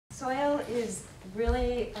soil is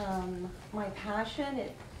really my passion.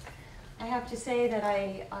 I have to say that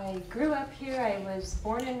I grew up here. I was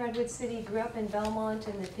born in Redwood City, grew up in Belmont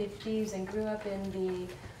in the 50s, and grew up in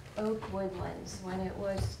the oak woodlands when it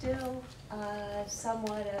was still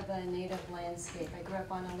somewhat of a native landscape. I grew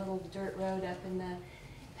up on a little dirt road up in the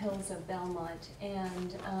hills of Belmont,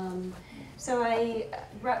 and so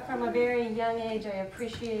from a very young age, I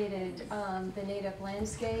appreciated the native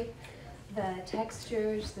landscape, the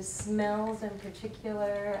textures, the smells in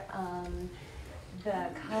particular, the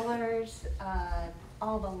colors,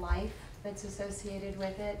 all the life that's associated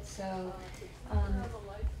with it. So,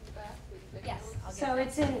 yes,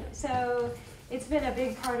 so it's been a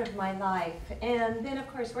big part of my life. And then, of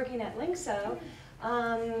course, working at Linkso,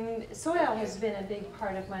 soil has been a big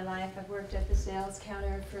part of my life. I've worked at the sales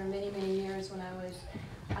counter for many, many years when I was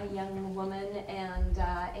a young woman, and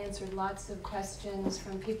answered lots of questions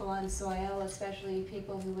from people on soil, especially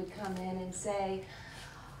people who would come in and say,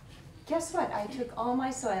 guess what, I took all my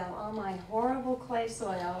soil, all my horrible clay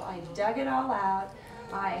soil, I dug it all out,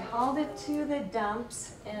 I hauled it to the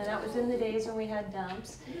dumps, and that was in the days when we had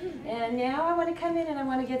dumps, and now I want to come in and I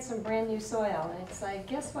want to get some brand new soil. And it's like,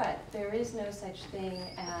 guess what, there is no such thing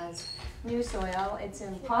as new soil. It's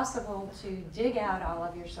impossible to dig out all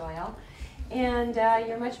of your soil, and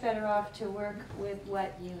you're much better off to work with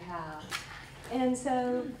what you have. And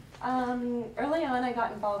so early on I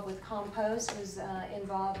got involved with compost,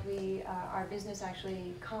 our business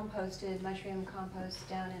actually composted, mushroom compost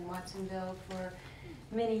down in Watsonville for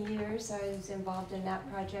many years. I was involved in that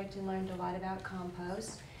project and learned a lot about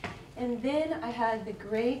compost. And then I had the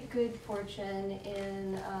great good fortune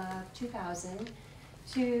in 2000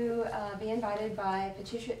 to be invited by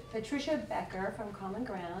Patricia Becker from Common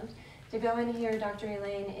Ground to go and hear Dr.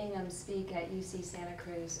 Elaine Ingham speak at UC Santa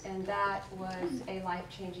Cruz. And that was a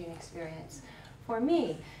life-changing experience for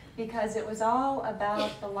me, because it was all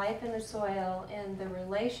about the life in the soil and the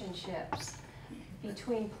relationships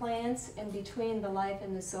between plants and between the life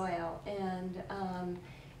in the soil. And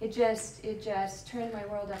it just turned my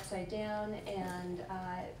world upside down, and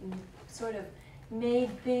sort of made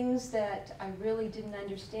things that I really didn't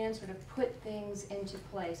understand, sort of put things into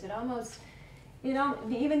place. It almost,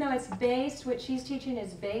 even though it's based, what she's teaching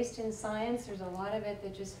is based in science, there's a lot of it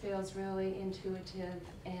that just feels really intuitive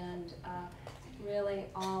and really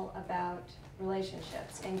all about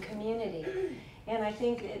relationships and community. And I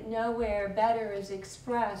think nowhere better is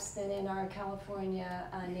expressed than in our California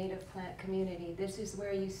native plant community. This is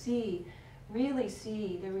where you really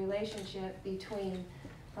see the relationship between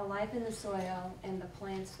the life in the soil and the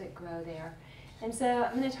plants that grow there. And so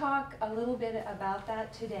I'm going to talk a little bit about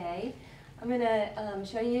that today. I'm going to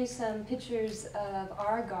show you some pictures of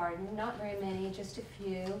our garden, not very many, just a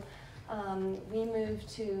few. We moved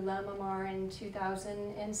to La Mamar in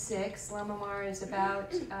 2006. La Mamar is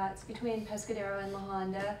about, it's between Pescadero and La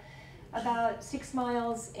Honda, about 6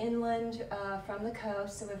 miles inland from the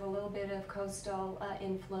coast, so we have a little bit of coastal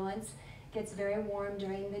influence. It gets very warm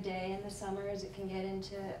during the day. In the summers it can get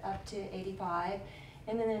up to 85.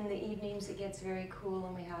 And then in the evenings it gets very cool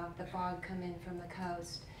and we have the fog come in from the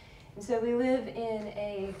coast. And so we live in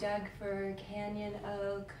a Doug fir, canyon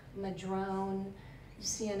oak, madrone,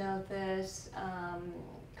 ceanothus,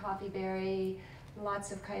 coffeeberry,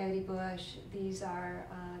 lots of coyote bush. These are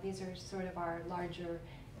sort of our larger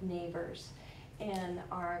neighbors in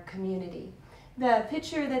our community. The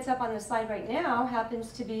picture that's up on the slide right now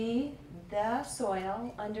happens to be the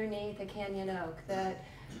soil underneath a canyon oak that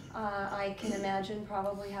I can imagine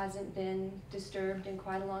probably hasn't been disturbed in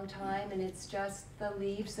quite a long time, and it's just the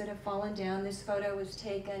leaves that have fallen down. This photo was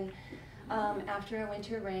taken after a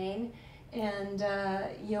winter rain, and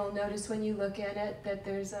you'll notice when you look at it that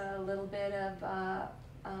there's a little bit of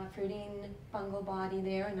fruiting fungal body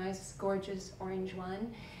there, a nice gorgeous orange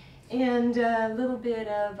one, and a little bit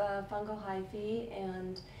of fungal hyphae.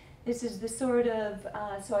 And this is the sort of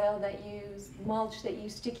soil that mulch that you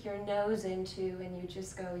stick your nose into and you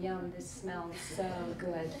just go, yum, this smells so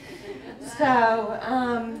good. So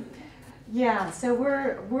yeah, so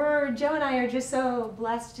Joe and I are just so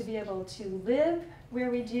blessed to be able to live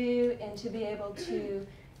where we do and to be able to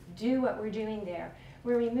do what we're doing there.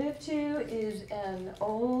 Where we moved to is it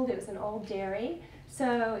was an old dairy,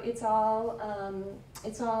 so it's all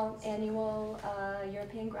annual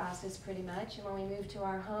European grasses pretty much. And when we moved to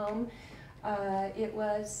our home, it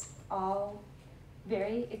was all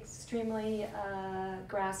very extremely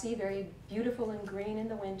grassy, very beautiful and green in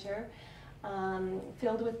the winter,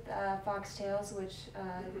 filled with foxtails, which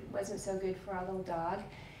wasn't so good for our little dog.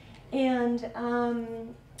 And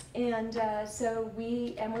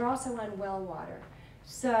we're also on well water.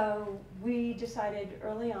 So we decided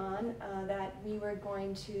early on that we were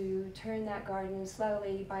going to turn that garden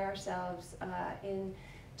slowly by ourselves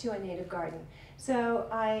into a native garden. So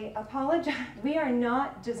I apologize. We are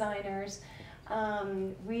not designers.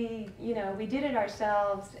 We did it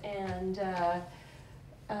ourselves, and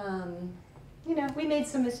we made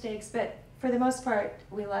some mistakes, but for the most part,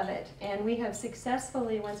 we love it. And we have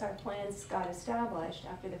successfully, once our plants got established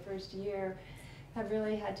after the first year, have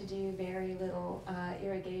really had to do very little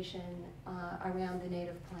irrigation around the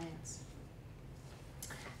native plants.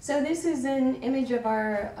 So this is an image of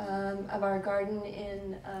our garden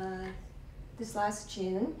in this last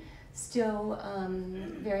June. Still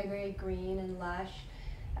very, very green and lush.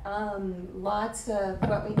 Lots of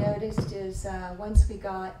what we noticed is once we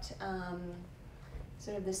got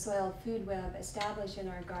sort of the soil food web established in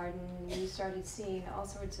our garden, we started seeing all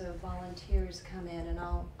sorts of volunteers come in, and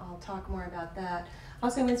I'll talk more about that.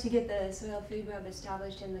 Also, once you get the soil food web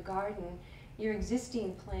established in the garden, your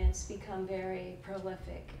existing plants become very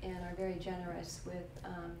prolific and are very generous with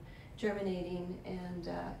germinating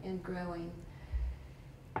and growing.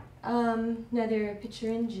 Another picture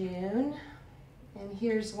in June, and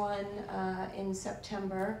here's one in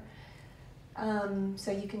September.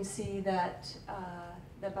 So you can see that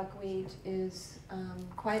the buckwheat is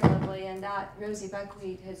quite lovely, and that rosy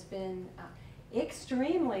buckwheat has been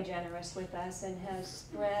extremely generous with us and has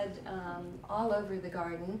spread all over the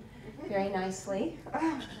garden very nicely.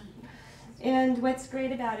 And what's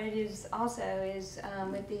great about it is also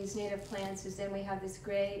with these native plants is then we have this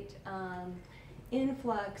great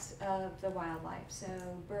influx of the wildlife, so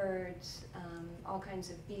birds, all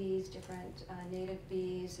kinds of bees, different native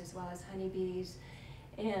bees as well as honeybees,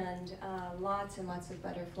 and lots and lots of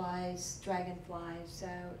butterflies, dragonflies. So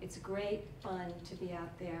it's great fun to be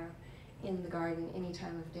out there in the garden any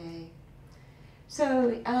time of day. So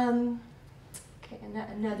okay,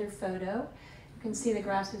 another photo. You can see the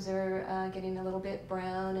grasses are getting a little bit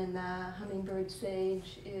brown, and the hummingbird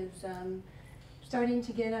sage is starting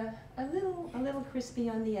to get a little crispy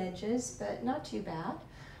on the edges, but not too bad.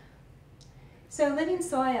 So living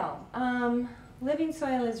soil. Living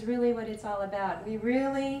soil is really what it's all about. We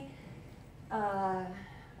really, I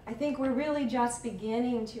think we're really just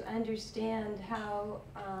beginning to understand how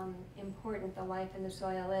important the life in the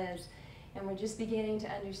soil is. And we're just beginning to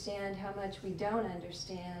understand how much we don't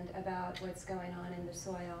understand about what's going on in the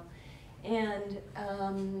soil. And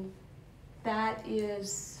that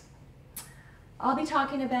is, I'll be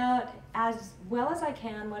talking about as well as I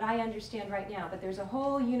can what I understand right now, but there's a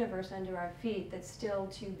whole universe under our feet that's still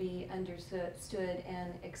to be understood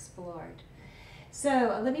and explored.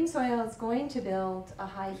 So a living soil is going to build a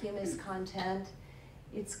high humus content.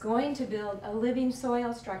 It's going to build a living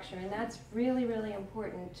soil structure, and that's really, really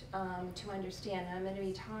important to understand. And I'm going to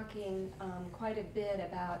be talking quite a bit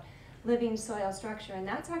about living soil structure, and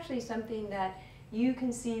that's actually something that you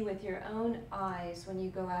can see with your own eyes when you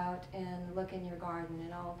go out and look in your garden.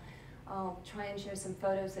 And I'll try and show some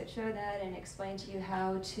photos that show that and explain to you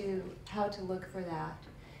how to look for that.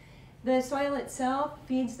 The soil itself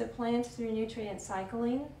feeds the plants through nutrient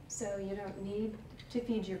cycling, so you don't need to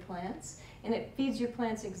feed your plants. And it feeds your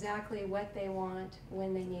plants exactly what they want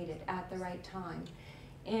when they need it at the right time.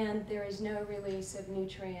 And there is no release of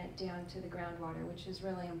nutrient down to the groundwater, which is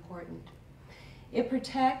really important. It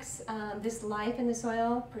protects, this life in the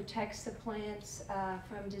soil protects the plants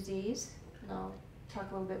from disease, and I'll talk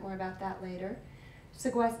a little bit more about that later.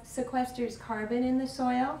 Sequesters carbon in the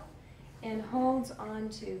soil and holds on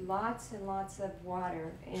to lots and lots of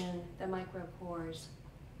water in the micropores.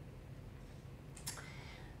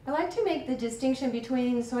 I like to make the distinction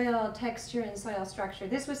between soil texture and soil structure.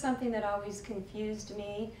 This was something that always confused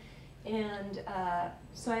me. And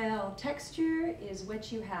soil texture is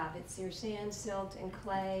what you have. It's your sand, silt, and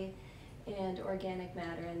clay, and organic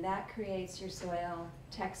matter, and that creates your soil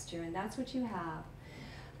texture, and that's what you have.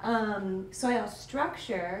 Soil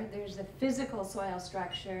structure, there's the physical soil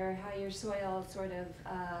structure, how your soil sort of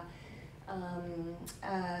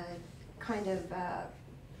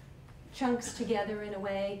chunks together in a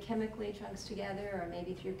way, chemically chunks together, or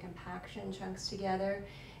maybe through compaction chunks together.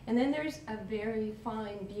 And then there's a very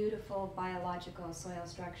fine, beautiful biological soil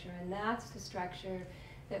structure, and that's the structure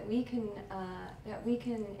that we can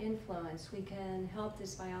influence. We can help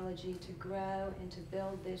this biology to grow and to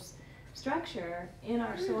build this structure in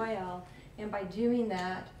our soil, and by doing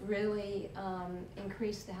that, really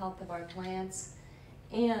increase the health of our plants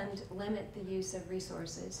and limit the use of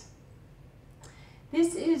resources.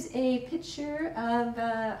 This is a picture of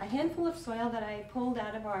a handful of soil that I pulled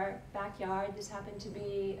out of our backyard. This happened to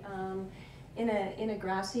be in a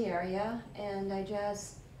grassy area, and I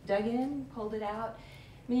just dug in, pulled it out,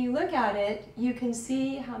 when you look at it, you can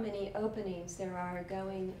see how many openings there are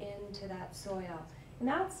going into that soil. And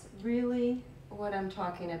that's really what I'm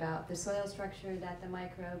talking about, the soil structure that the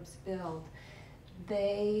microbes build.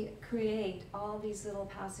 They create all these little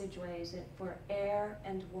passageways for air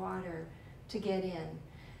and water to get in.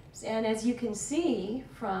 And as you can see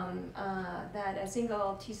from that, a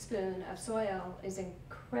single teaspoon of soil is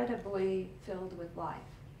incredibly filled with life.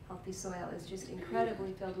 Healthy soil is just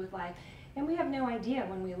incredibly filled with life. And we have no idea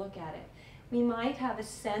when we look at it. We might have a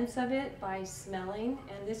sense of it by smelling,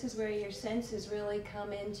 and this is where your senses really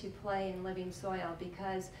come into play in living soil,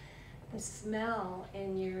 because the smell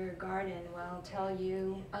in your garden will tell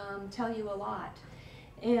you a lot.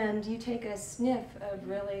 And you take a sniff of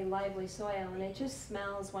really lively soil and it just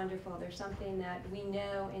smells wonderful. There's something that we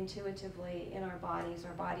know intuitively in our bodies.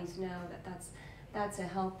 Our bodies know that that's a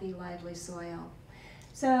healthy, lively soil.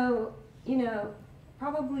 So, you know,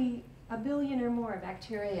 probably a billion or more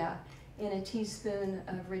bacteria in a teaspoon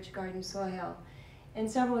of rich garden soil,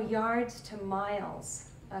 and several yards to miles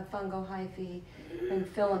of fungal hyphae and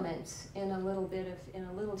filaments in a little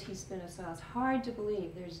teaspoon of soil. It's hard to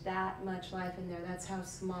believe there's that much life in there. That's how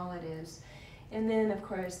small it is. And then, of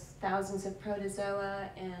course, thousands of protozoa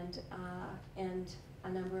and a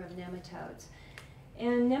number of nematodes.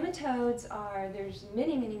 And nematodes there's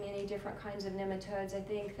many different kinds of nematodes. I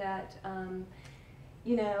think that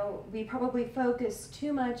you know, we probably focus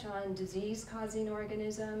too much on disease-causing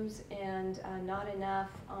organisms and not enough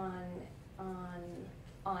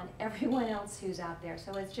on everyone else who's out there.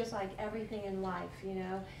 So it's just like everything in life, you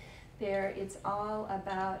know. It's all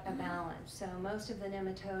about a balance. So most of the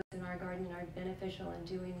nematodes in our garden are beneficial and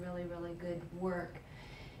doing really good work,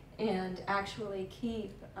 and actually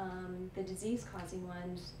keep the disease-causing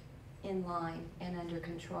ones in line and under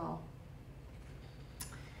control.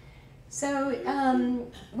 So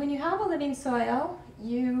when you have a living soil,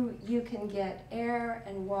 you can get air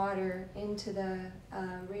and water into the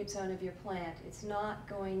root zone of your plant. It's not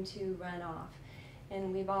going to run off.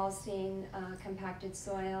 And we've all seen compacted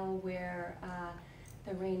soil where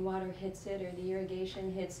the rainwater hits it or the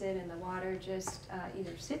irrigation hits it and the water just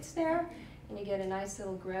either sits there and you get a nice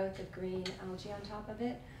little growth of green algae on top of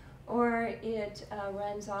it, or it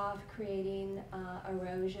runs off, creating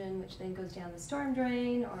erosion, which then goes down the storm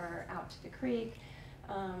drain or out to the creek,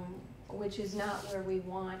 which is not where we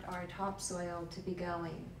want our topsoil to be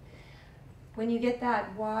going. When you get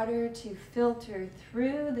that water to filter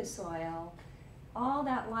through the soil, all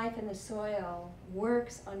that life in the soil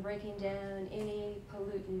works on breaking down any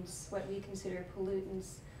pollutants, what we consider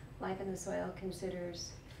pollutants. Life in the soil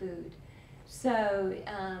considers food. So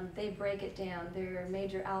they break it down. They're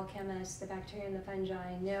major alchemists. The bacteria and the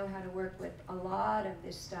fungi know how to work with a lot of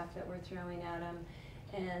this stuff that we're throwing at them,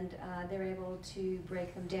 and they're able to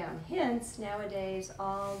break them down. Hence, nowadays,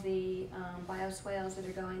 all the bioswales that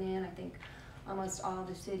are going in, I think almost all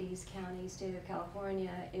the cities, counties, state of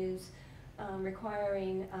California is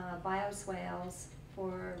requiring bioswales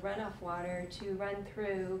for runoff water to run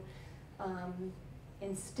through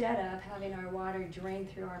instead of having our water drain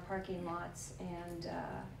through our parking lots and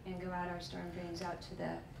go out our storm drains out to the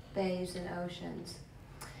bays and oceans.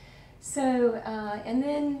 So, and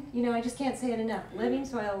then, you know, I just can't say it enough. Living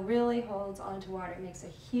soil really holds onto water. It makes a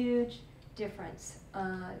huge difference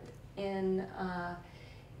in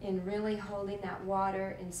really holding that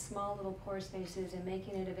water in small little pore spaces and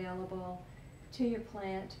making it available to your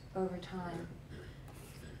plant over time.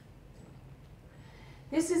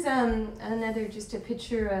 This is another, just a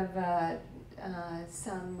picture of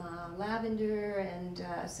some lavender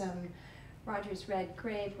and some Rogers red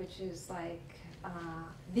grape, which is like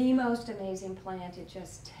the most amazing plant. It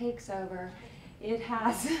just takes over. It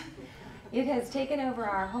has taken over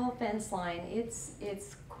our whole fence line.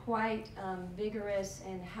 It's quite vigorous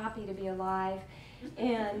and happy to be alive.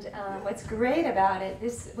 And what's great about it,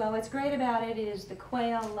 what's great about it is the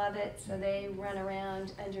quail love it, so they run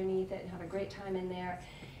around underneath it and have a great time in there.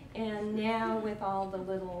 And now with all the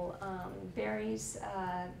little berries,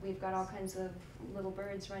 we've got all kinds of little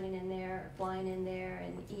birds running in there, flying in there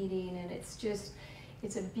and eating, and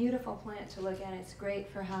it's a beautiful plant to look at. It's great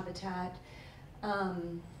for habitat.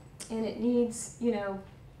 And it needs, you know,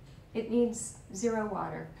 it needs zero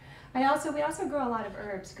water. We also grow a lot of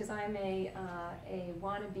herbs, because I'm a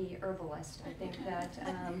wannabe herbalist. I think that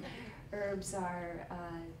herbs are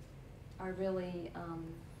really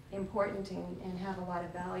important and have a lot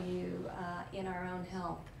of value in our own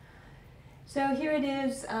health. So here it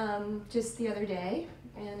is, just the other day,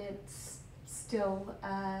 and it's still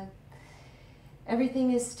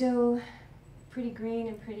everything is still pretty green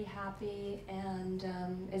and pretty happy, and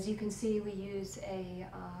as you can see, we use a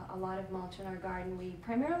lot of mulch in our garden. We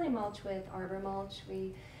primarily mulch with arbor mulch.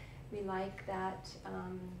 We like that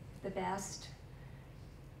the best.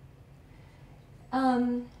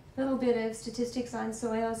 Little bit of statistics on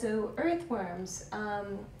soil. So earthworms.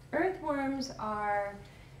 Earthworms are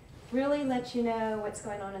really let you know what's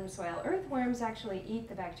going on in the soil. Earthworms actually eat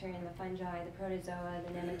the bacteria and the fungi, the protozoa,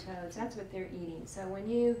 the nematodes. That's what they're eating. So when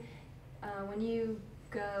you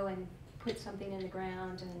go and put something in the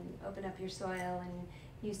ground and open up your soil and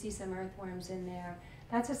you see some earthworms in there,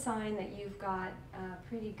 that's a sign that you've got a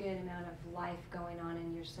pretty good amount of life going on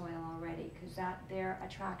in your soil already, because they're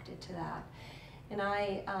attracted to that. And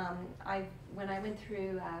when I went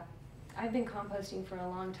through, I've been composting for a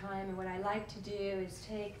long time, and what I like to do is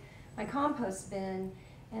take my compost bin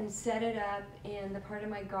and set it up in the part of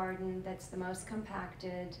my garden that's the most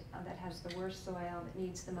compacted, that has the worst soil, that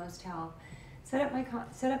needs the most help. Set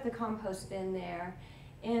up the compost bin there,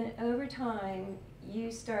 and over time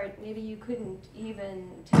you start, maybe you couldn't even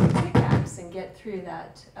take a pickaxe and get through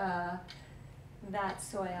that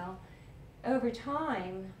soil. Over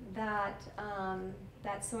time, that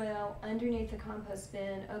soil underneath the compost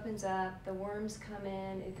bin opens up, the worms come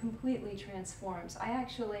in, it completely transforms. I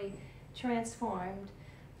actually transformed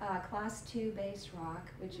class 2 base rock,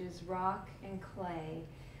 which is rock and clay,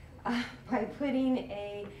 by putting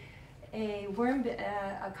a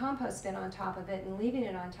compost bin on top of it and leaving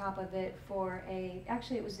it on top of it for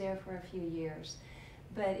actually it was there for a few years,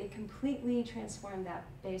 but it completely transformed that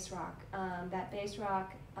base rock. That base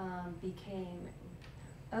rock became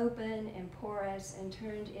open and porous and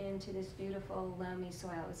turned into this beautiful loamy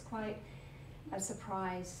soil. It was quite a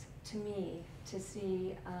surprise to me to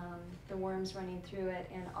see the worms running through it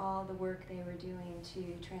and all the work they were doing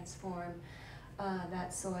to transform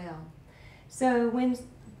that soil. So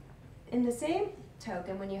in the same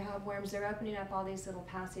token, when you have worms, they're opening up all these little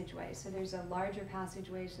passageways. So there's a larger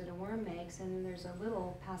passageways that a worm makes, and then there's a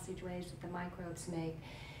little passageways that the microbes make.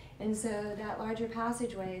 And so that larger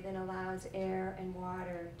passageway then allows air and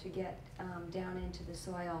water to get down into the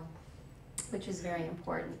soil, which is very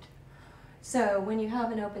important. So when you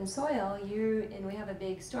have an open soil, and we have a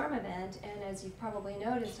big storm event, and as you've probably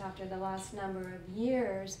noticed after the last number of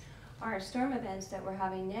years, our storm events that we're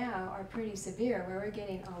having now are pretty severe, where we're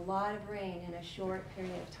getting a lot of rain in a short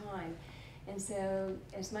period of time. And so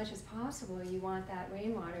as much as possible, you want that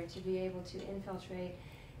rainwater to be able to infiltrate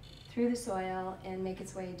through the soil and make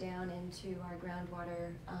its way down into our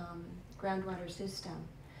groundwater system.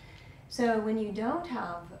 So when you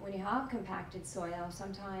have compacted soil,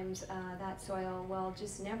 sometimes that soil will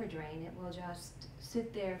just never drain. It will just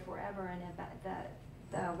sit there forever, and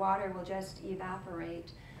the water will just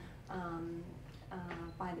evaporate,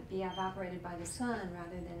 be evaporated by the sun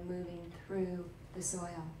rather than moving through the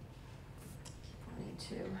soil.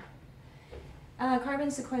 22. Carbon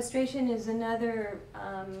sequestration is another,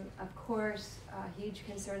 of course, huge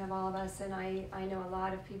concern of all of us, and I know a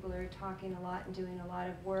lot of people are talking a lot and doing a lot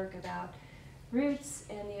of work about roots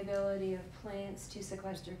and the ability of plants to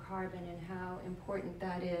sequester carbon and how important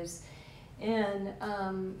that is. And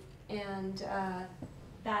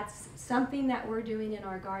that's something that we're doing in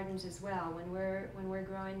our gardens as well. When we're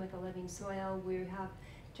growing with a living soil, we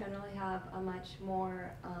generally have a much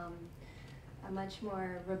more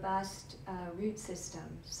robust root system.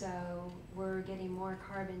 So we're getting more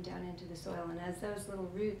carbon down into the soil, and as those little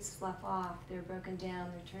roots slough off, they're broken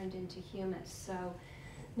down, they're turned into humus. So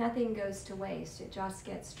nothing goes to waste, it just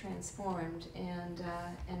gets transformed, and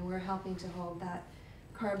we're helping to hold that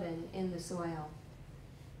carbon in the soil.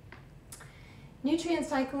 Nutrient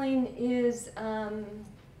cycling is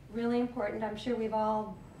really important. I'm sure we've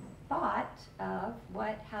all thought of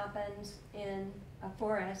what happens in a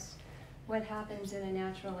forest, what happens in a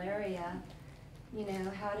natural area. You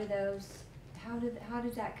know, how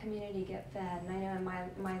does that community get fed? And I know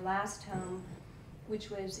in my last home, which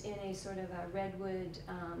was in a sort of a redwood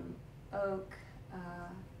oak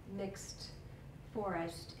mixed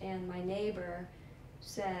forest, and my neighbor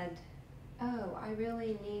said, "Oh, I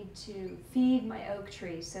really need to feed my oak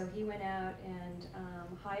tree." So he went out and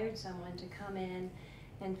hired someone to come in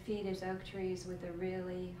and feed his oak trees with a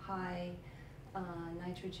really high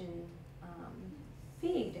nitrogen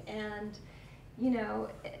feed. And you know,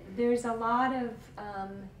 there's a lot of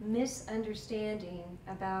misunderstanding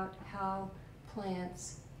about how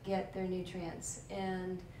plants get their nutrients,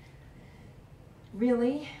 and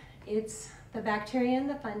really it's the bacteria and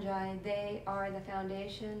the fungi. They are the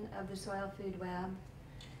foundation of the soil food web.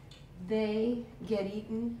 They get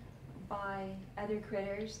eaten by other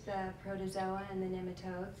critters, the protozoa and the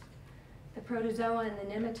nematodes. the protozoa and the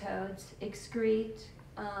nematodes excrete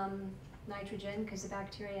nitrogen, because the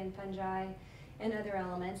bacteria and fungi and other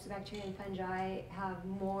elements, the bacteria and fungi have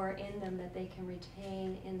more in them that they can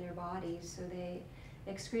retain in their bodies, so they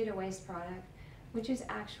excrete a waste product, which is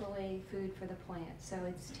actually food for the plant. So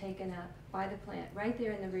it's taken up by the plant right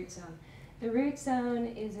there in the root zone. The root zone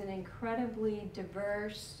is an incredibly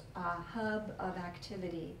diverse hub of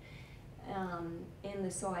activity in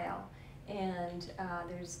the soil. And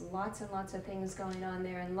there's lots and lots of things going on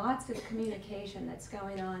there, and lots of communication that's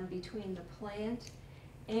going on between the plant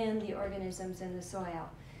and the organisms in the soil.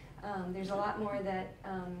 There's a lot more that,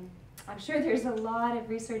 I'm sure there's a lot of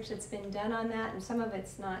research that's been done on that, and some of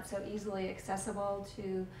it's not so easily accessible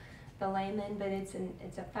to the layman, but it's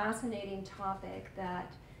a fascinating topic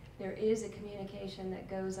that there is a communication that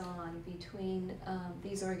goes on between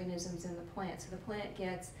these organisms and the plant. So the plant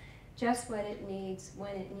gets just what it needs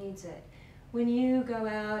when it needs it. When you go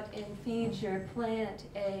out and feed your plant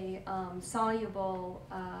a soluble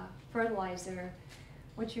fertilizer,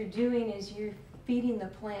 what you're doing is you're feeding the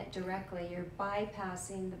plant directly. You're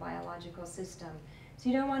bypassing the biological system. So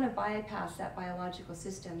you don't want to bypass that biological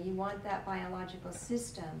system. You want that biological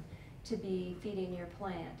system to be feeding your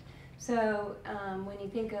plant. So when you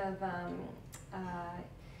think of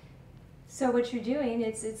so what you're doing,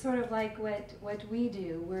 it's sort of like what we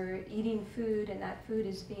do. We're eating food, and that food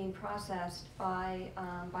is being processed by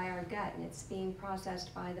our gut, and it's being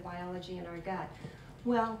processed by the biology in our gut.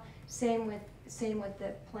 Well, same with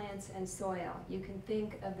the plants and soil. You can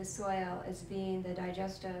think of the soil as being the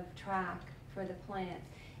digestive tract for the plant,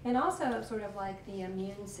 and also sort of like the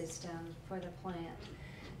immune system for the plant.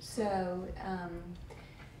 So,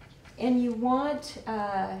 and you want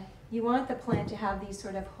the plant to have these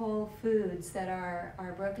sort of whole foods that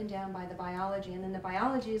are broken down by the biology, and then the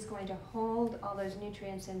biology is going to hold all those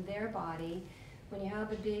nutrients in their body. When you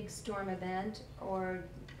have a big storm event or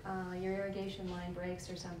your irrigation line breaks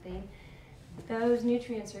or something, those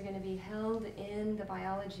nutrients are going to be held in the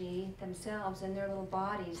biology themselves, in their little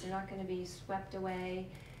bodies. They're not going to be swept away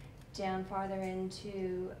down farther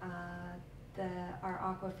into our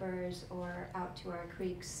aquifers or out to our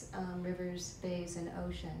creeks, rivers, bays, and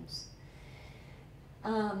oceans.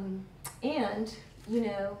 And, you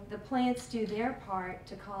know, the plants do their part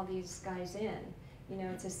to call these guys in. You know,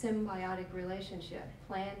 it's a symbiotic relationship.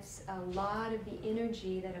 Plants, a lot of the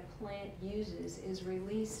energy that a plant uses is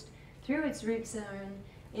released through its root zone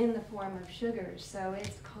in the form of sugars. So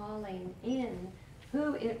it's calling in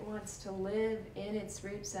who it wants to live in its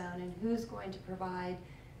root zone and who's going to provide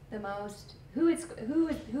the most, who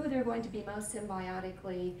they're going to be most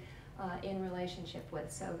symbiotically in relationship with.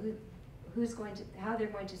 So how they're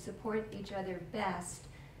going to support each other best.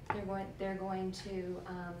 They're going to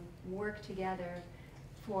work together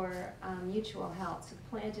for mutual health. So the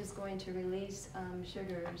plant is going to release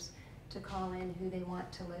sugars to call in who they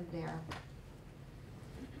want to live there.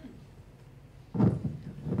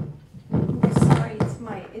 Sorry,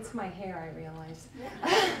 it's my hair, I realize.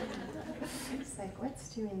 It's like, what's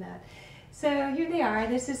doing that? So here they are.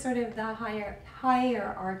 This is sort of the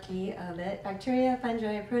hierarchy of it. Bacteria,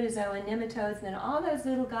 fungi, protozoa, nematodes, and then all those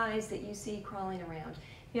little guys that you see crawling around.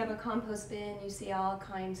 If you have a compost bin, you see all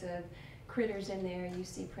kinds of critters in there. You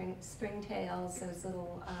see springtails, those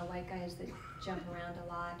little white guys that jump around a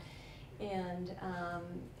lot. And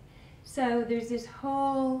so there's this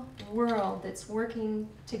whole world that's working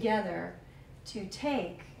together to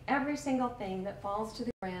take every single thing that falls to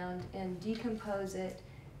the ground and decompose it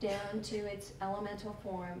down to its elemental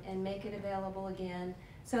form and make it available again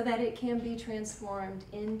so that it can be transformed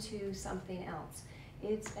into something else.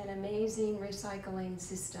 It's an amazing recycling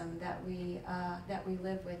system that we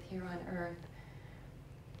live with here on Earth.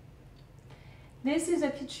 This is a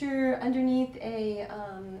picture underneath a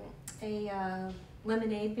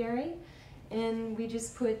lemonade berry, and we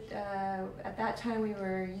just put, at that time we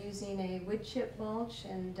were using a wood chip mulch,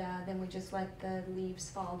 and then we just let the leaves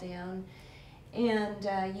fall down.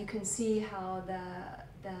 And you can see how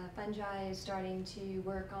the fungi is starting to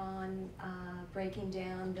work on breaking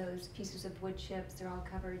down those pieces of wood chips. They're all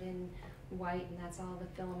covered in white, and that's all the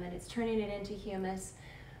filament. It's turning it into humus.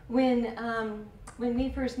 When we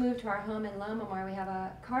first moved to our home in Lomamar, we have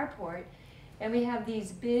a carport, and we have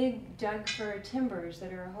these big dug-fir timbers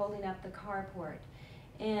that are holding up the carport.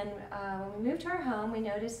 And when we moved to our home, we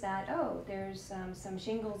noticed that, oh, there's some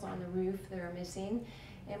shingles on the roof that are missing.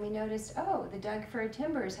 And we noticed, oh, the dug-fir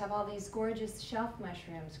timbers have all these gorgeous shelf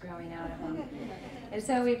mushrooms growing out of them. And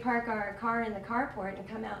so we park our car in the carport and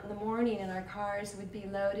come out in the morning, and our cars would be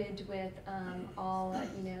loaded with all,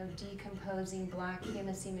 decomposing black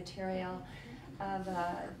humusy material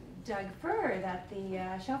dug fir that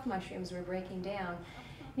the shelf mushrooms were breaking down.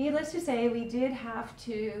 Needless to say, we did have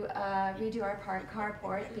to redo our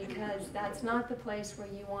carport because that's not the place where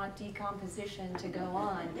you want decomposition to go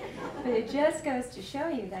on. But it just goes to show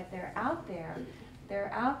you that they're out there.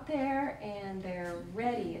 They're out there and they're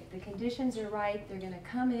ready. If the conditions are right, they're going to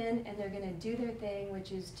come in and they're going to do their thing,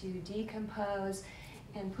 which is to decompose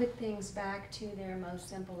and put things back to their most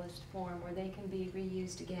simplest form where they can be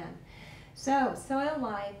reused again. So soil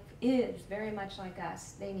life is very much like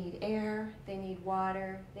us. They need air, they need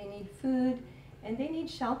water, they need food, and they need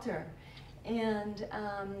shelter. And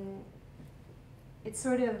it's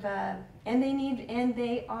sort of, and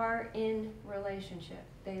they are in relationship.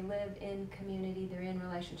 They live in community, they're in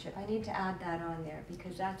relationship. I need to add that on there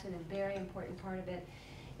because that's a very important part of it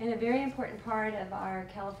and a very important part of our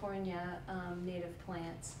California native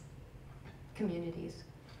plants communities.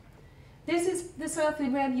 This is the soil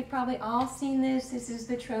food web. You've probably all seen this. This is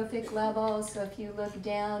the trophic level. So if you look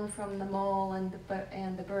down from the mole and the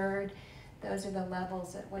bird, those are the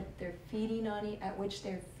levels at what they're feeding on, which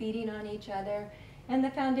they're feeding on each other. And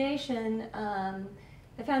the foundation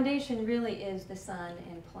really is the sun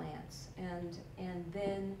and plants, and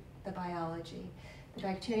then the biology. The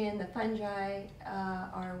bacteria and the fungi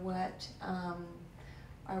are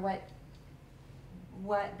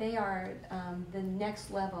the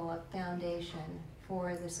next level of foundation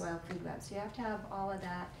for the soil food web. So you have to have all of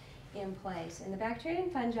that in place. And the bacteria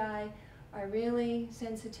and fungi are really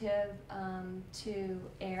sensitive to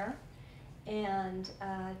air and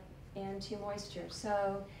to moisture.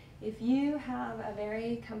 So if you have a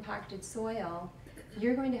very compacted soil,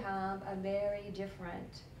 you're going to have a very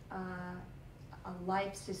different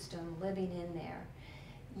life system living in there.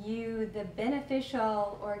 The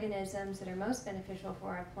beneficial organisms that are most beneficial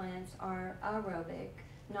for our plants are aerobic,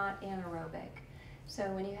 not anaerobic. So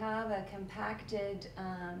when you have a compacted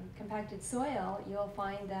soil, you'll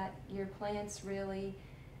find that your plants really,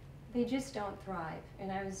 they just don't thrive. And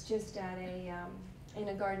I was just at in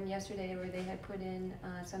a garden yesterday where they had put in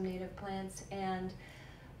some native plants, and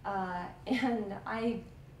I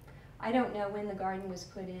don't know when the garden was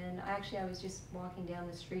put in. Actually, I was just walking down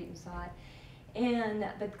the street and saw it.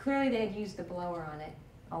 But clearly they had used the blower on it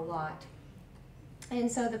a lot. And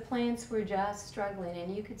so the plants were just struggling,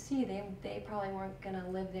 and you could see they probably weren't going to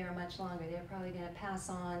live there much longer. They were probably going to pass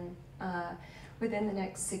on within the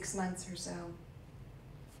next 6 months or so.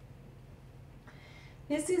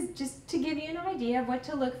 This is just to give you an idea of what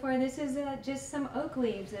to look for. This is just some oak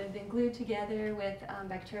leaves that have been glued together with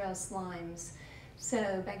bacterial slimes.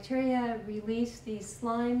 So bacteria release these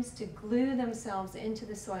slimes to glue themselves into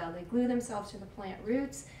the soil. They glue themselves to the plant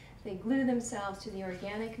roots. They glue themselves to the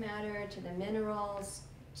organic matter, to the minerals,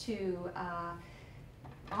 to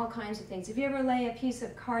all kinds of things. If you ever lay a piece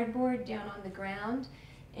of cardboard down on the ground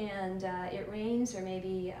and it rains, or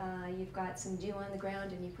maybe you've got some dew on the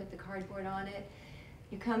ground and you put the cardboard on it,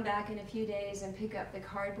 you come back in a few days and pick up the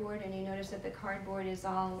cardboard and you notice that the cardboard is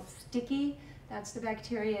all sticky. That's the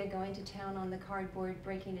bacteria going to town on the cardboard,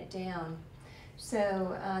 breaking it down.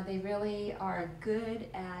 So they really are good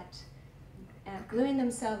at gluing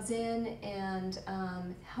themselves in and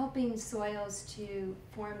helping soils to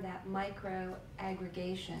form that micro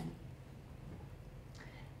aggregation.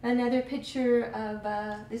 Another picture of,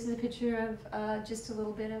 this is a picture of just a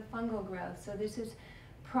little bit of fungal growth. So this is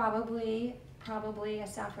probably a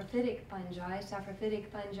saprophytic fungi. Saprophytic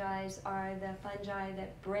fungi are the fungi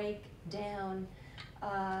that break down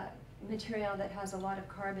material that has a lot of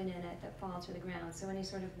carbon in it that falls to the ground. So any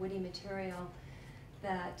sort of woody material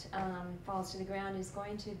that falls to the ground is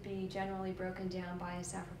going to be generally broken down by a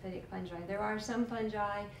saprophytic fungi. There are some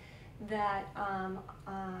fungi that,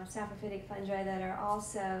 saprophytic fungi that are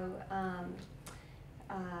also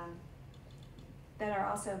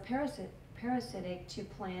parasitic to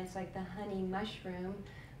plants, like the honey mushroom,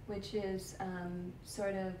 which is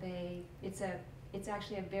sort of it's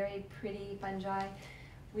actually a very pretty fungi.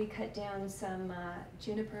 We cut down some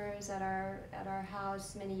junipers at our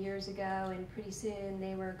house many years ago, and pretty soon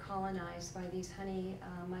they were colonized by these honey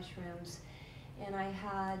mushrooms. And I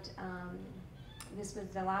had, this was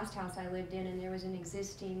the last house I lived in, and there was an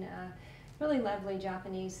existing really lovely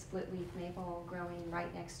Japanese split-leaf maple growing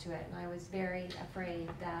right next to it, and I was very afraid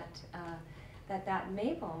that that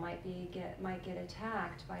maple might get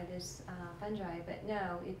attacked by this fungi, but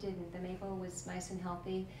no, it didn't. The maple was nice and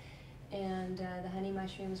healthy, and the honey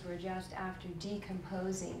mushrooms were just after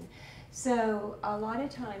decomposing. So a lot of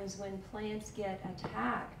times when plants get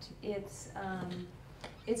attacked, it's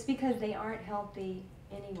because they aren't healthy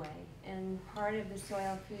anyway, and part of the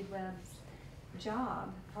soil food web's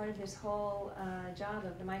job, part of this whole job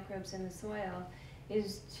of the microbes in the soil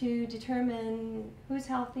is to determine who's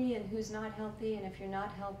healthy and who's not healthy, and if you're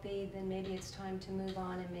not healthy, then maybe it's time to move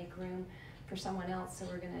on and make room for someone else, so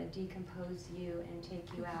we're going to decompose you and take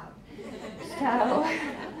you out.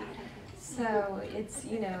 So it's,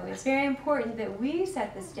 you know, it's very important that we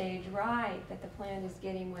set the stage right, that the plant is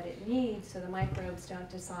getting what it needs, so the microbes don't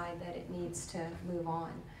decide that it needs to move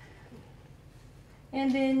on. And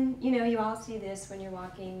then, you know, you all see this when you're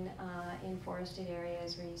walking in forested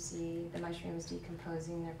areas where you see the mushrooms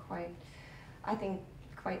decomposing. They're quite, I think,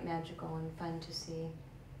 quite magical and fun to see.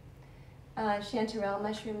 Chanterelle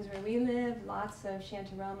mushrooms where we live, lots of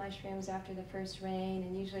chanterelle mushrooms after the first rain,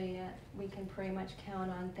 and usually we can pretty much count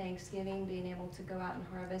on Thanksgiving being able to go out and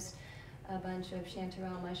harvest a bunch of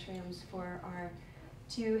chanterelle mushrooms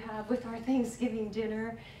to have with our Thanksgiving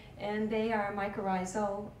dinner. And they are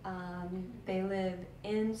mycorrhizal. They live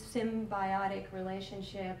in symbiotic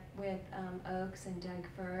relationship with oaks and Doug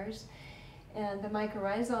firs. And the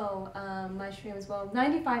mycorrhizal mushrooms, well,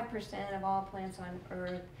 95% of all plants on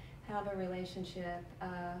Earth have a relationship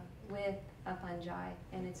with a fungi,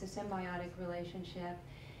 and it's a symbiotic relationship.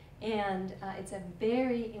 And it's a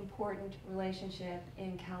very important relationship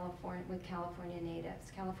in California with California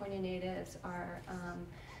natives. California natives are,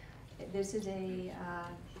 this is a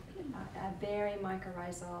very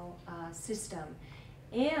mycorrhizal system.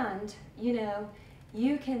 And, you know,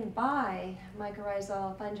 you can buy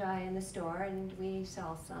mycorrhizal fungi in the store, and we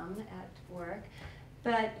sell some at work,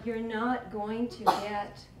 but you're not going to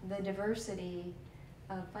get the diversity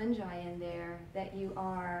of fungi in there that you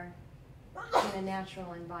are in a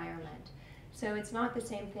natural environment. So it's not the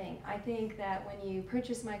same thing. I think that when you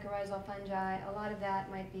purchase mycorrhizal fungi, a lot of that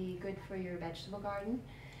might be good for your vegetable garden,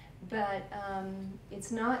 but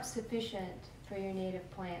it's not sufficient for your native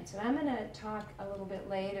plants. And I'm going to talk a little bit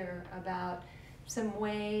later about some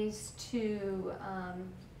ways to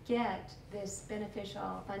get this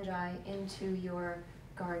beneficial fungi into your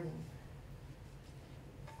garden.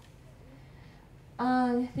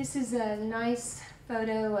 This is a nice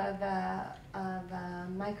photo of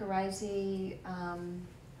mycorrhizae.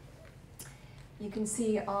 You can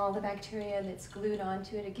see all the bacteria that's glued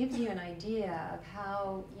onto it. It gives you an idea of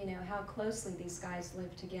how, you know, how closely these guys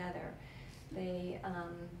live together. They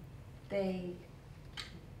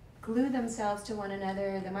glue themselves to one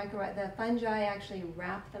another. The fungi actually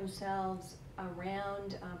wrap themselves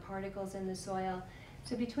around particles in the soil.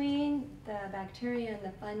 So between the bacteria and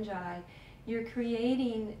the fungi, you're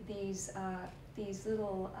creating these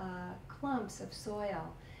little clumps of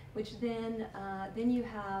soil, which then you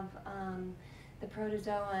have the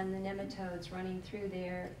protozoa and the nematodes running through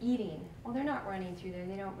there eating. Well, they're not running through there.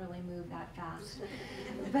 They don't really move that fast.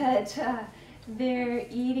 But they're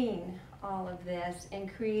eating all of this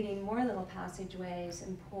and creating more little passageways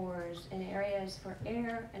and pores and areas for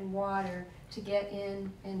air and water to get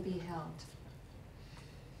in and be held.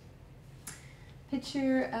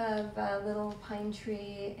 Picture of a little pine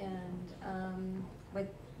tree and with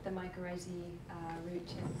the mycorrhizae root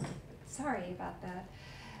tip. Sorry about that.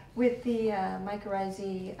 With the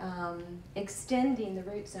mycorrhizae extending the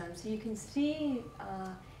root zone, so you can see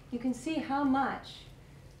how much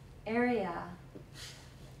area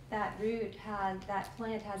that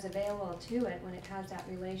plant has available to it when it has that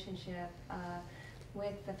relationship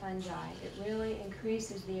with the fungi. It really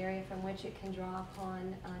increases the area from which it can draw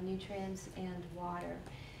upon nutrients and water.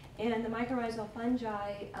 And the mycorrhizal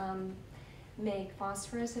fungi make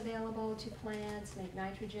phosphorus available to plants, make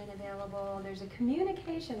nitrogen available. There's a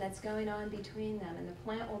communication that's going on between them, and the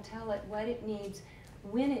plant will tell it what it needs,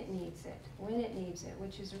 when it needs it,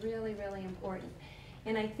 which is really, really important.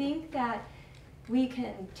 And I think that we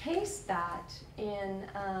can taste that in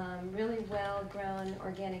really well-grown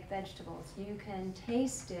organic vegetables. You can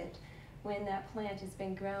taste it when that plant has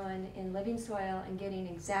been grown in living soil and getting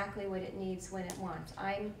exactly what it needs when it wants.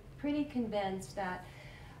 I'm pretty convinced that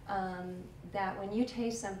that when you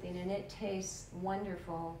taste something and it tastes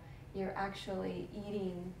wonderful, you're actually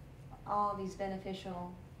eating all these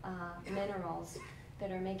beneficial minerals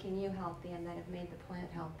that are making you healthy and that have made the plant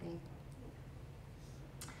healthy.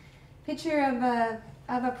 Picture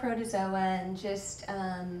of a protozoa, and just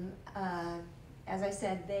as I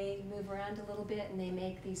said, they move around a little bit and they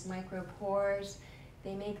make these micropores.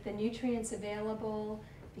 They make the nutrients available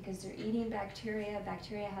because they're eating bacteria.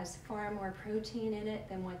 Bacteria has far more protein in it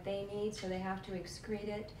than what they need, so they have to excrete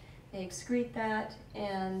it. They excrete that,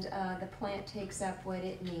 and the plant takes up what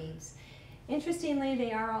it needs. Interestingly,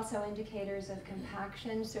 they are also indicators of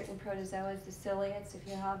compaction. Certain protozoas, the ciliates, if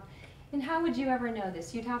you have And how would you ever know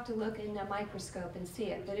this? You'd have to look in a microscope and see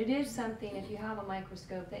it. But it is something, if you have a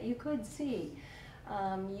microscope, that you could see.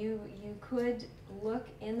 You could look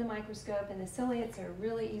in the microscope, and the ciliates are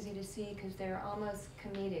really easy to see because they're almost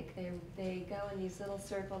comedic. They go in these little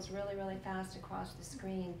circles really, really fast across the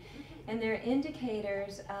screen. And they're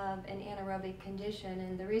indicators of an anaerobic condition,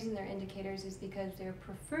 and the reason they're indicators is because their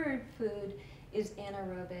preferred food is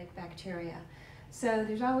anaerobic bacteria. So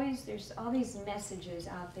there's all these messages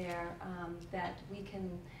out there that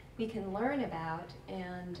we can learn about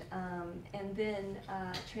and then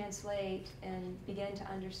translate and begin to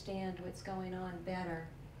understand what's going on better.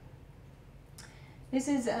 This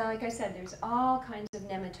is, like I said, there's all kinds of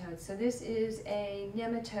nematodes. So this is a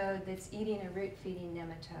nematode that's eating a root-feeding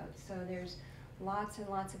nematode. So there's lots and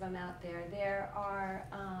lots of them out there. There are,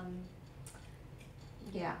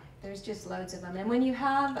 yeah, there's just loads of them. And when you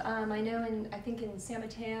have, I think in San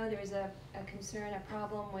Mateo there's a concern, a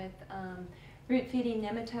problem with root-feeding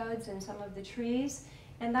nematodes in some of the trees,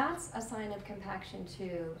 and that's a sign of compaction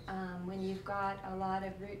too. When you've got a lot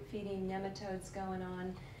of root-feeding nematodes going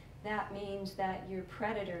on, that means that your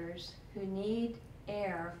predators who need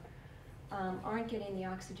air aren't getting the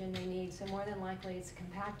oxygen they need, so more than likely it's a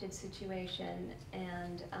compacted situation,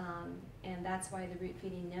 and that's why the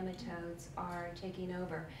root-feeding nematodes are taking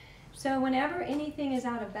over. So whenever anything is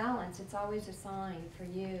out of balance, it's always a sign for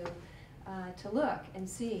you to look and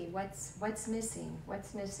see what's missing.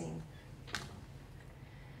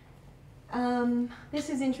 This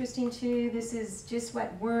is interesting too. This is just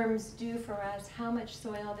what worms do for us, how much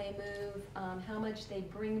soil they move, how much they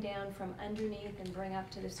bring down from underneath and bring up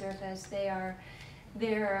to the surface.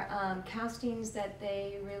 Their castings that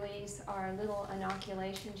they release are little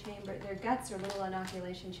inoculation chamber. Their guts are little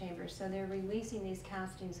inoculation chambers, so they're releasing these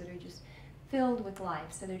castings that are just filled with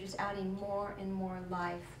life. So they're just adding more and more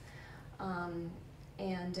life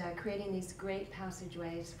and creating these great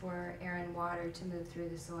passageways for air and water to move through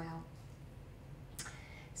the soil.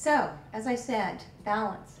 So, as I said,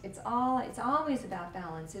 balance. It's always about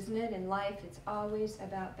balance, isn't it? In life, it's always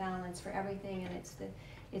about balance for everything, and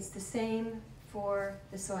it's the same for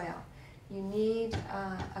the soil. You need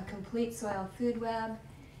a complete soil food web,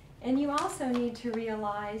 and you also need to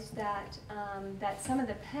realize that that some of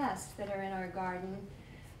the pests that are in our garden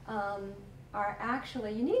are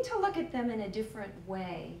actually, you need to look at them in a different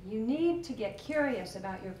way. You need to get curious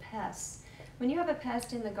about your pests. When you have a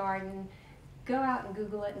pest in the garden, go out and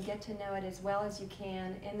Google it and get to know it as well as you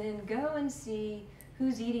can, and then go and see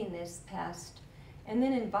who's eating this pest, and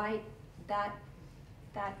then invite that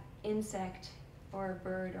insect or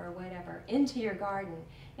bird or whatever into your garden,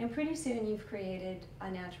 and pretty soon you've created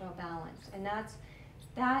a natural balance. And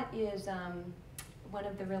that is one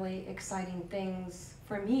of the really exciting things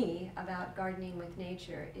for me about gardening with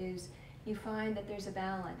nature, is you find that there's a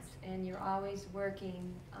balance, and you're always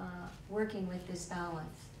working with this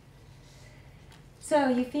balance. So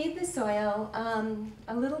you feed the soil.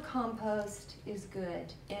 A little compost is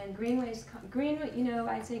good, and green waste.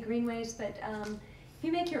 I'd say green waste, but if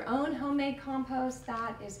you make your own homemade compost,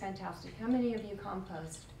 that is fantastic. How many of you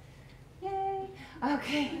compost? Yay!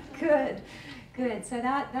 Okay, good. So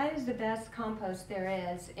that is the best compost there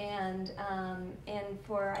is, and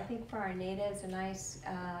I think for our natives, a nice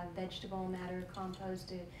vegetable matter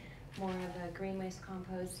compost, more of a green waste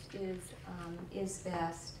compost is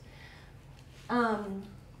best.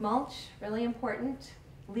 Mulch, really important.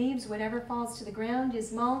 Leaves, whatever falls to the ground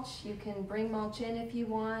is mulch. You can bring mulch in if you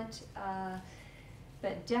want,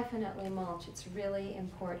 but definitely mulch. It's really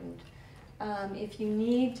important. If you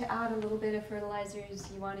need to add a little bit of fertilizers,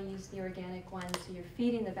 you want to use the organic ones, so you're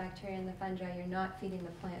feeding the bacteria and the fungi, you're not feeding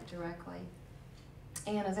the plant directly.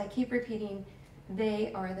 And as I keep repeating,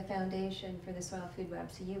 they are the foundation for the soil food web,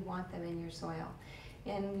 so you want them in your soil.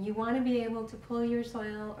 And you want to be able to pull your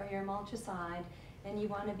soil or your mulch aside, and you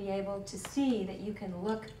want to be able to see that you can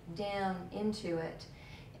look down into it.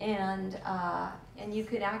 And you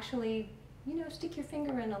could actually, stick your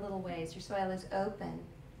finger in a little ways. Your soil is open.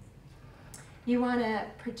 You want to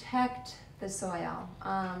protect the soil.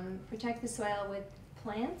 Protect the soil with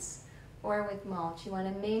plants or with mulch. You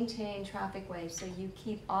want to maintain traffic ways so you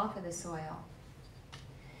keep off of the soil.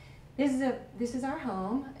 This is our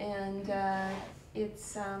home, and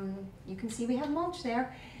it's you can see we have mulch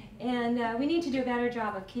there, and we need to do a better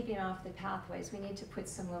job of keeping off the pathways. We need to put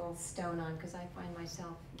some little stone on, because I find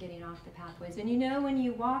myself getting off the pathways. And when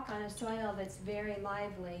you walk on a soil that's very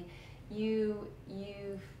lively, you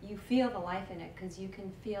feel the life in it, because you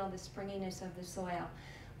can feel the springiness of the soil.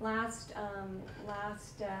 Last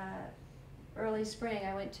early spring,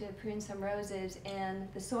 I went to prune some roses, and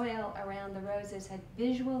the soil around the roses had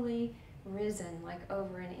visually risen like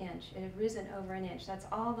over an inch. It had risen over an inch. That's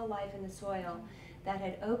all the life in the soil that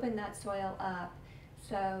had opened that soil up.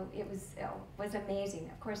 So it was amazing.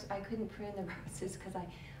 Of course, I couldn't prune the roses because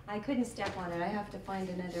I couldn't step on it. I have to find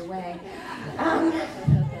another way.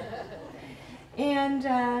 And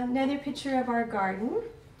another picture of our garden.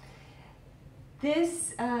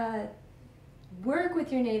 This, work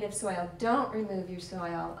with your native soil. Don't remove your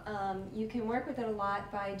soil. You can work with it a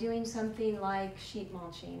lot by doing something like sheet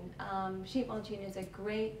mulching. Sheet mulching is a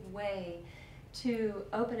great way to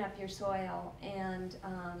open up your soil and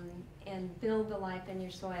build the life in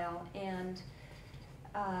your soil. And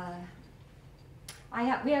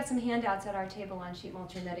we have some handouts at our table on sheet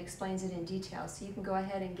mulching that explains it in detail, so you can go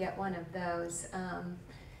ahead and get one of those.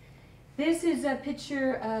 This is a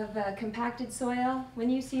picture of compacted soil. When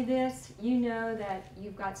you see this, you know that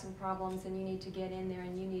you've got some problems and you need to get in there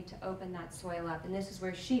and you need to open that soil up. And this is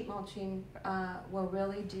where sheet mulching will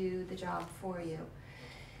really do the job for you.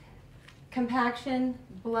 Compaction,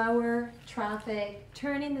 blower, traffic,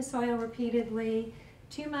 turning the soil repeatedly,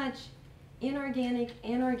 too much inorganic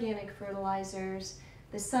and organic fertilizers,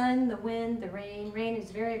 the sun, the wind, the rain. Rain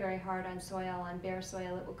is very, very hard on soil. On bare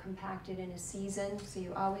soil, it will compact it in a season, so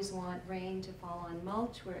you always want rain to fall on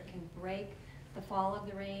mulch where it can break the fall of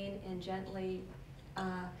the rain and gently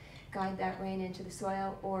guide that rain into the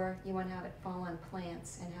soil, or you want to have it fall on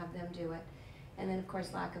plants and have them do it. And then, of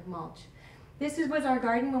course, lack of mulch. This was our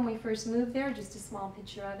garden when we first moved there, just a small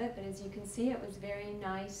picture of it, but as you can see, it was very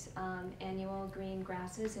nice annual green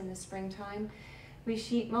grasses in the springtime. We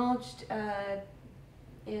sheet mulched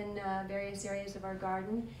in various areas of our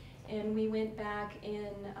garden, and we went back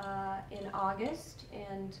in August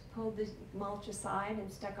and pulled the mulch aside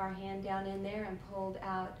and stuck our hand down in there and pulled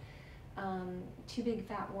out 2 big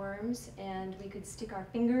fat worms, and we could stick our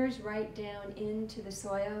fingers right down into the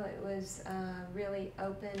soil. It was really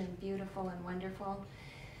open and beautiful and wonderful.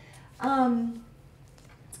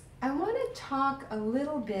 I want to talk a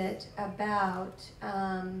little bit about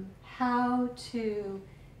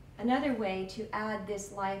another way to add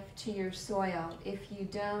this life to your soil if you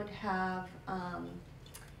don't have,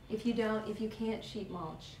 if you can't sheet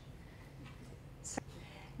mulch. So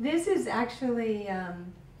this is actually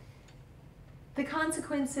the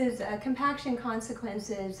consequences, compaction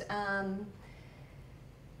consequences.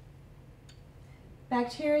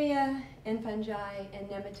 Bacteria and fungi and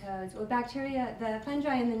nematodes. Well, bacteria, the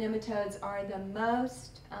fungi and the nematodes are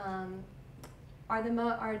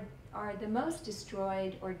the most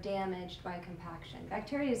destroyed or damaged by compaction.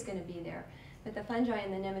 Bacteria is going to be there, but the fungi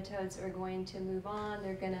and the nematodes are going to move on.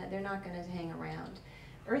 They're not going to hang around.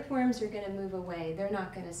 Earthworms are going to move away. They're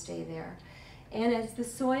not going to stay there. And as the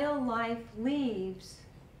soil life leaves,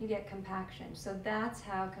 you get compaction. So that's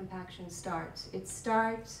how compaction starts. It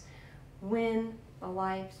starts when the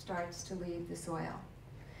life starts to leave the soil.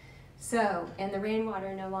 So, and the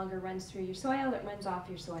rainwater no longer runs through your soil, it runs off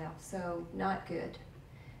your soil. So, not good.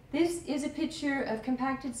 This is a picture of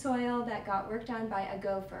compacted soil that got worked on by a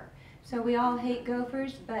gopher. So we all hate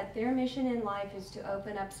gophers, but their mission in life is to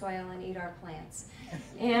open up soil and eat our plants.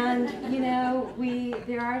 And you know,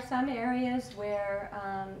 there are some areas where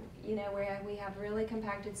where we have really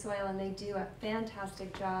compacted soil, and they do a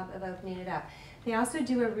fantastic job of opening it up. They also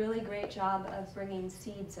do a really great job of bringing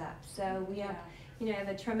seeds up. So we have, have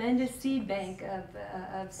a tremendous seed bank of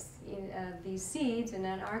these seeds, and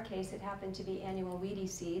in our case, it happened to be annual weedy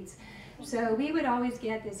seeds. So we would always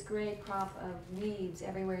get this great crop of weeds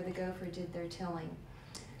everywhere the gopher did their tilling.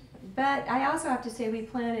 But I also have to say we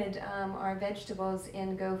planted our vegetables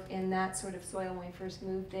in that sort of soil when we first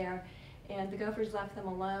moved there, and the gophers left them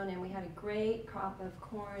alone, and we had a great crop of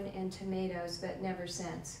corn and tomatoes, but never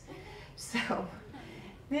since. So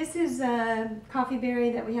this is a coffee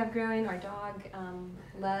berry that we have growing. Our dog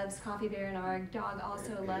loves coffee berry, and our dog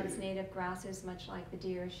also loves native grasses, much like the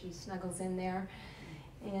deer. She snuggles in there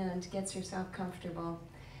and gets herself comfortable.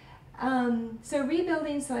 So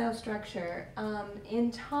rebuilding soil structure.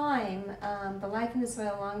 In time, the life in the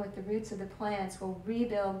soil along with the roots of the plants will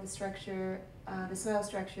rebuild the structure, the soil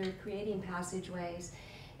structure, creating passageways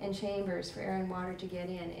and chambers for air and water to get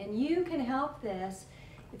in. And you can help this.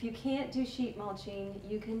 If you can't do sheet mulching,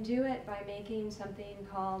 you can do it by making something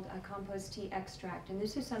called a compost tea extract. And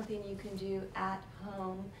this is something you can do at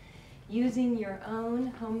home using your own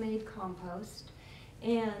homemade compost.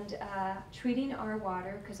 And treating our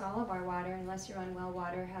water, because all of our water, unless you're on well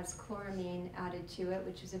water, has chloramine added to it,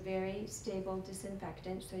 which is a very stable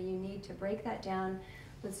disinfectant. So you need to break that down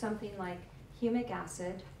with something like humic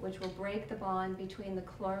acid, which will break the bond between the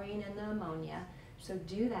chlorine and the ammonia. So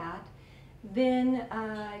do that. Then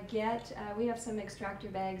we have some extractor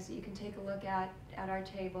bags that you can take a look at our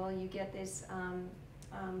table. You get this,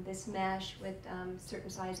 this mesh with certain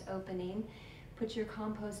size opening. Put your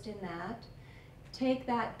compost in that. Take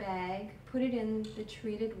that bag, put it in the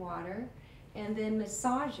treated water, and then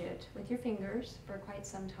massage it with your fingers for quite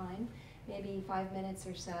some time, maybe 5 minutes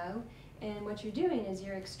or so. And what you're doing is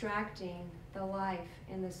you're extracting the life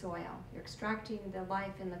in the soil. You're extracting the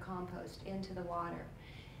life in the compost into the water.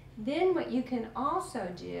 Then what you can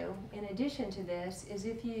also do, in addition to this, is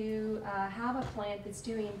if you have a plant that's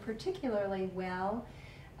doing particularly well,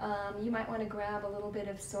 you might want to grab a little bit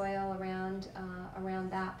of soil around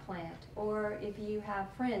that plant. Or if you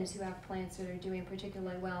have friends who have plants that are doing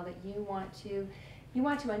particularly well that you want to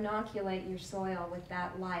inoculate your soil with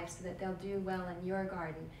that life so that they'll do well in your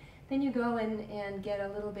garden. Then you go in and get a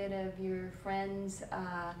little bit of your friend's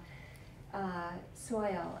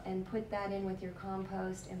soil and put that in with your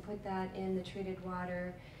compost and put that in the treated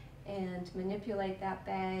water and manipulate that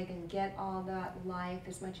bag and get all that life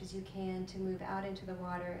as much as you can to move out into the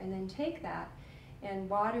water, and then take that and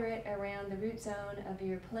water it around the root zone of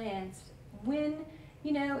your plants when,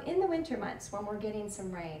 you know, in the winter months when we're getting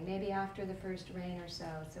some rain, maybe after the first rain or so,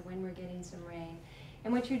 so when we're getting some rain.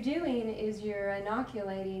 And what you're doing is you're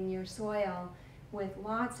inoculating your soil with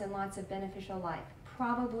lots and lots of beneficial life.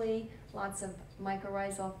 Probably lots of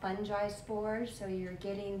mycorrhizal fungi spores, so you're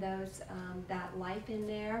getting those that life in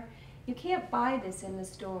there. You can't buy this in the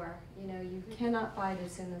store. You know, you cannot buy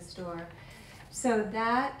this in the store. So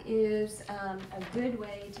that is a good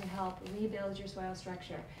way to help rebuild your soil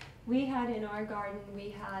structure. We had in our garden,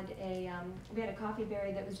 we had a coffee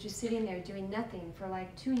berry that was just sitting there doing nothing for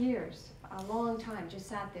like 2 years, a long time, just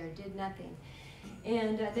sat there, did nothing.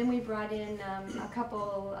 And then we brought in a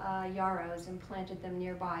couple yarrows and planted them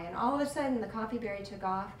nearby. And all of a sudden, the coffee berry took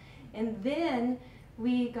off. And then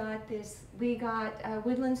we got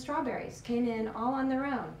woodland strawberries, came in all on their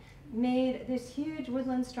own, made this huge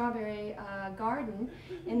woodland strawberry garden.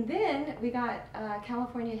 And then we got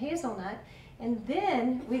California hazelnut. And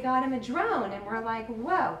then we got a madrone, and we're like,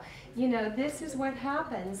 whoa, you know, this is what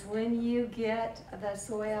happens when you get the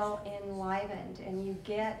soil enlivened and you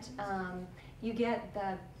get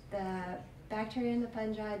the bacteria and the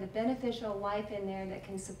fungi, the beneficial life in there that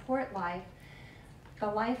can support life, the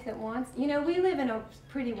life that wants, you know, we live in a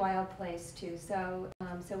pretty wild place too, so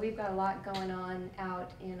so we've got a lot going on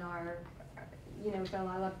out in our, you know, we've got a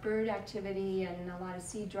lot of bird activity and a lot of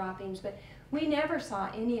seed droppings, but we never saw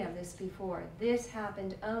any of this before. This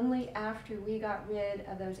happened only after we got rid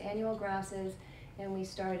of those annual grasses and we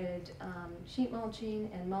started sheet mulching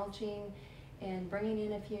and bringing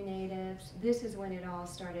in a few natives. This is when it all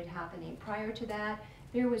started happening. Prior to that,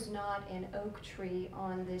 there was not an oak tree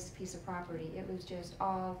on this piece of property. It was just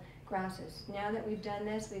all grasses. Now that we've done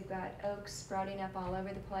this, we've got oaks sprouting up all over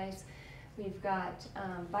the place. We've got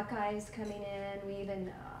buckeyes coming in. We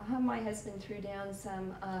even, my husband threw down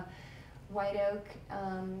some white oak,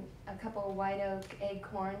 a couple of white oak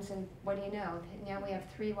acorns, and what do you know? Now we have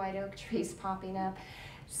 3 white oak trees popping up.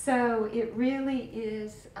 So it really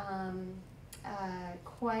is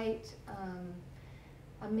quite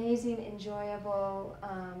amazing, enjoyable,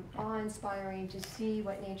 awe-inspiring to see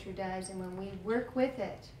what nature does. And when we work with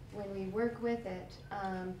it,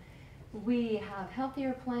 we have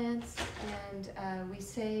healthier plants and we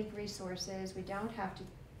save resources. We don't have to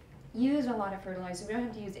use a lot of fertilizer. We don't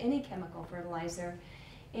have to use any chemical fertilizer.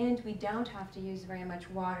 And we don't have to use very much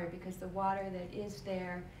water because the water that is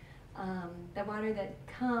there, the water that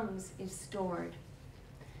comes is stored.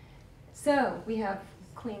 So we have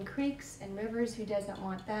clean creeks and rivers. Who doesn't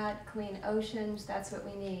want that? Clean oceans, that's what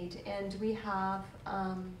we need. And we have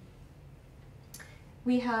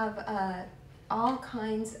all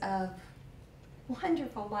kinds of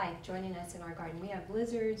wonderful life joining us in our garden. We have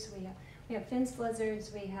lizards, we have fence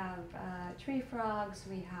lizards, we have tree frogs,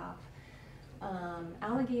 we have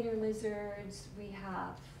alligator lizards, we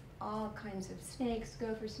have all kinds of snakes,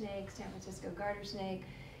 gopher snakes, San Francisco garter snake.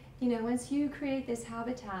 You know, once you create this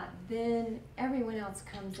habitat, then everyone else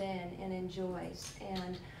comes in and enjoys.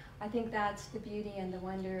 And I think that's the beauty and the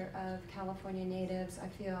wonder of California natives. I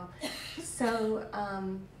feel so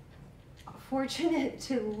fortunate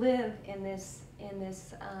to live in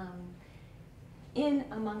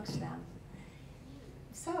amongst them.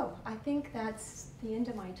 So I think that's the end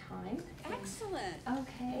of my time. Excellent.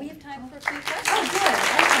 Okay. We have time for a few questions. Oh, good.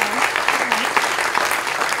 Okay.